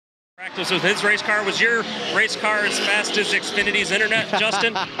Practice with his race car. Was your race car as fast as Xfinity's internet,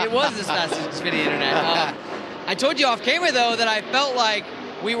 Justin? It was as fast as Xfinity internet. I told you off camera, though, that I felt like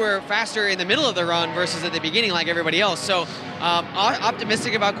we were faster in the middle of the run versus at the beginning like everybody else. So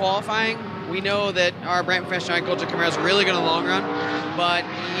optimistic about qualifying. We know that our brand professional agriculture Camaro is really good in the long run. But,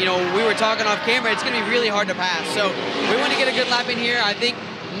 you know, we were talking off camera, it's going to be really hard to pass. So we want to get a good lap in here. I think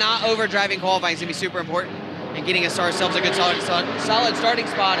not overdriving qualifying is going to be super important and getting ourselves a good solid starting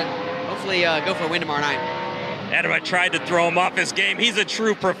spot and hopefully go for a win tomorrow night. Adam, I tried to throw him off his game. He's a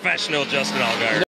true professional, Justin Allgaier.